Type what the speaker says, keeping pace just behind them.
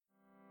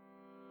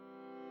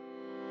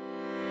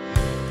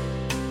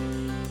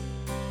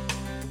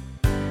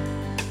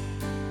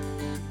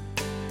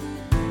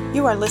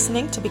You are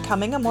listening to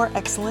Becoming a More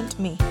Excellent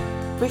Me,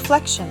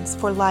 Reflections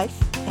for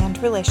Life and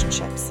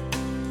Relationships.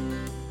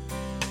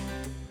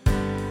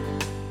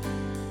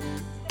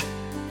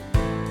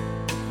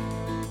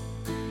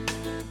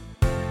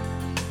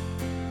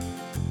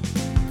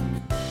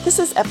 This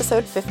is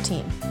episode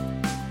 15,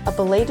 a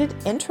belated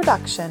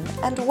introduction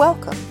and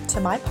welcome to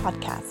my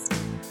podcast.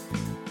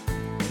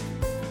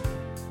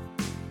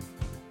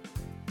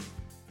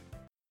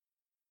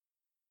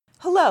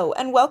 Hello,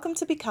 and welcome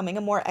to Becoming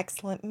a More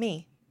Excellent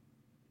Me.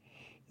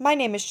 My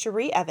name is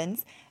Cherie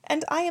Evans,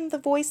 and I am the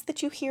voice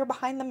that you hear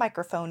behind the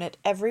microphone at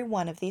every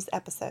one of these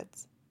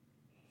episodes.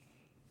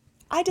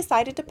 I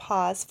decided to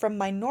pause from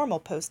my normal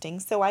posting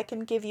so I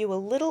can give you a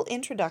little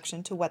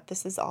introduction to what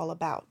this is all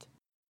about.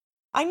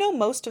 I know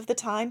most of the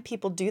time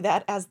people do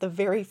that as the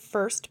very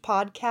first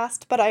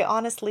podcast, but I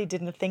honestly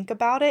didn't think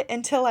about it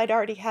until I'd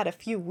already had a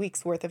few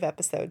weeks' worth of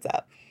episodes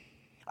up.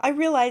 I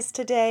realized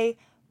today,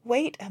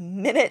 wait a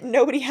minute,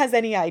 nobody has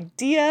any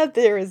idea,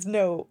 there is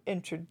no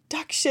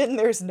introduction,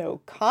 there's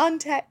no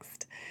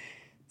context.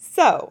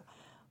 So,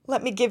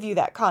 let me give you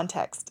that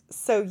context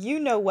so you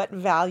know what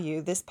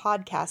value this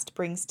podcast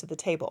brings to the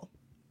table.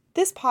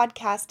 This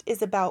podcast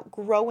is about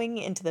growing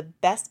into the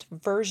best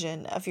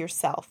version of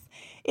yourself.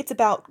 It's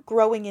about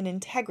growing in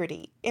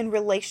integrity, in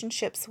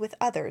relationships with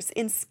others,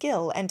 in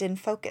skill and in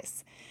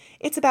focus.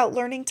 It's about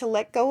learning to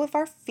let go of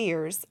our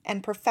fears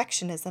and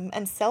perfectionism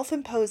and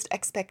self-imposed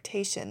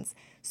expectations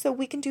so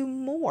we can do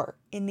more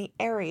in the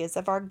areas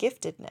of our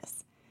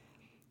giftedness.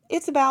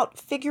 It's about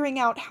figuring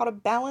out how to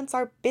balance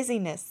our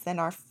busyness and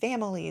our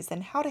families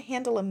and how to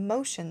handle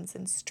emotions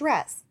and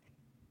stress.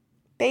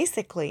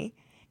 Basically,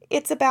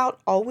 it's about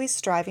always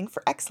striving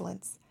for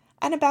excellence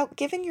and about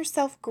giving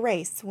yourself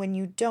grace when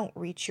you don't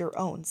reach your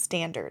own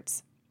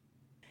standards.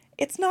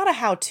 It's not a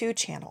how-to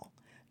channel.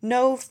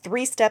 No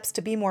 3 steps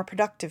to be more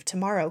productive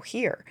tomorrow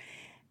here.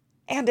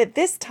 And at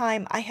this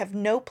time, I have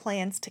no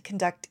plans to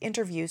conduct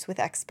interviews with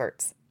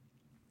experts.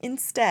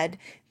 Instead,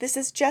 this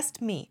is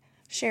just me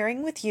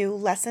sharing with you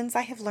lessons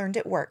I have learned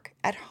at work,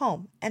 at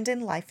home, and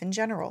in life in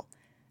general.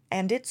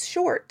 And it's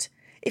short.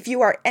 If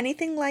you are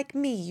anything like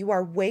me, you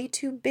are way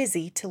too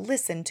busy to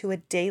listen to a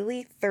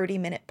daily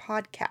 30-minute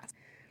podcast.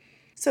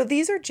 So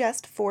these are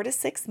just 4 to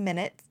 6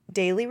 minute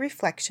daily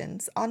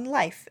reflections on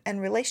life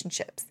and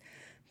relationships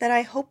that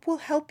I hope will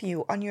help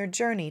you on your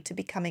journey to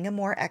becoming a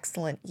more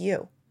excellent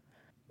you.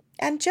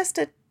 And just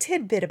a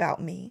tidbit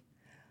about me.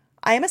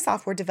 I am a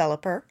software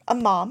developer, a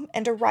mom,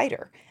 and a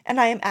writer, and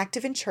I am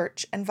active in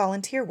church and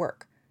volunteer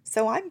work.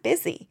 So I'm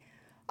busy.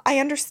 I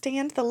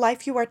understand the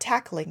life you are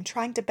tackling,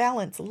 trying to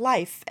balance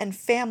life and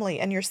family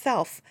and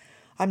yourself.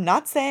 I'm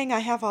not saying I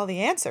have all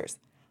the answers,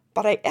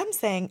 but I am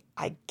saying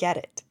I get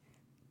it.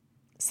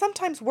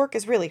 Sometimes work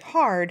is really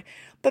hard,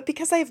 but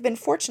because I have been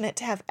fortunate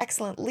to have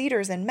excellent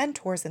leaders and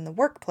mentors in the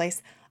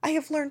workplace, I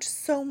have learned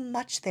so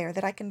much there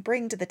that I can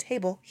bring to the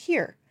table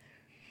here.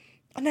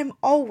 And I'm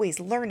always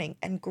learning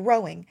and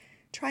growing,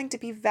 trying to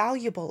be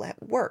valuable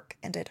at work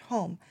and at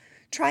home,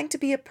 trying to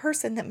be a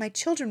person that my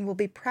children will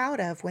be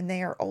proud of when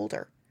they are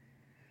older.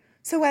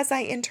 So as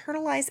I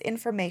internalize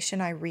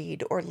information I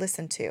read or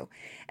listen to,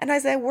 and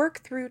as I work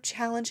through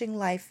challenging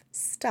life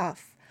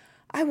stuff,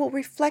 I will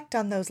reflect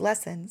on those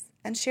lessons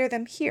and share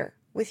them here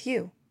with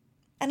you.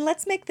 And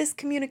let's make this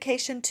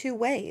communication 2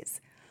 ways.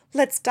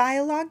 Let's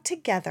dialogue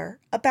together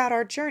about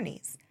our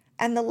journeys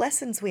and the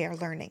lessons we are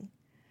learning.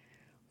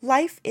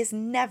 Life is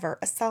never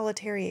a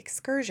solitary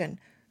excursion,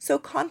 so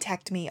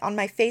contact me on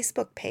my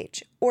Facebook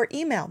page or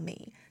email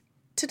me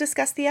to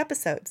discuss the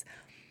episodes.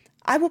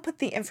 I will put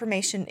the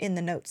information in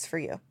the notes for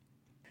you.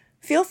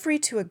 Feel free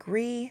to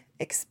agree,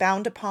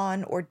 expound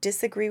upon, or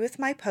disagree with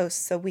my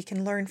posts so we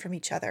can learn from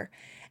each other.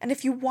 And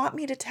if you want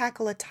me to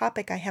tackle a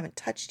topic I haven't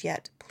touched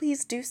yet,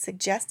 please do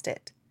suggest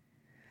it.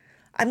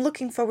 I'm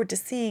looking forward to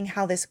seeing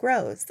how this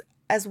grows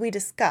as we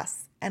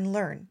discuss and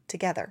learn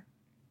together.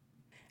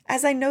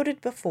 As I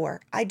noted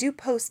before, I do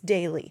post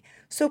daily,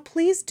 so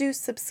please do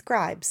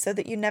subscribe so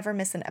that you never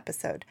miss an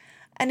episode.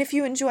 And if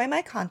you enjoy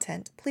my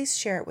content, please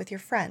share it with your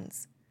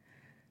friends.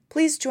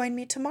 Please join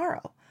me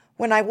tomorrow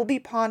when I will be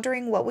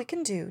pondering what we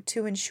can do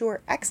to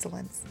ensure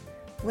excellence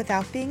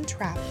without being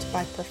trapped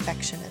by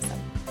perfectionism.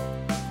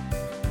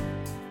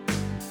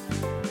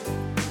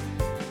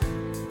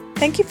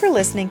 Thank you for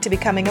listening to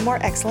Becoming a More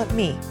Excellent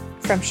Me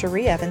from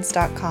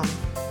CherieEvans.com.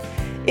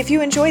 If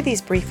you enjoy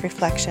these brief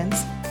reflections,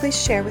 please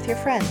share with your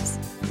friends.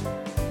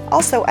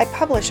 Also, I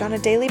publish on a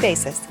daily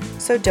basis,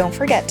 so don't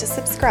forget to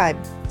subscribe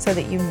so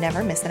that you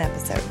never miss an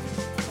episode.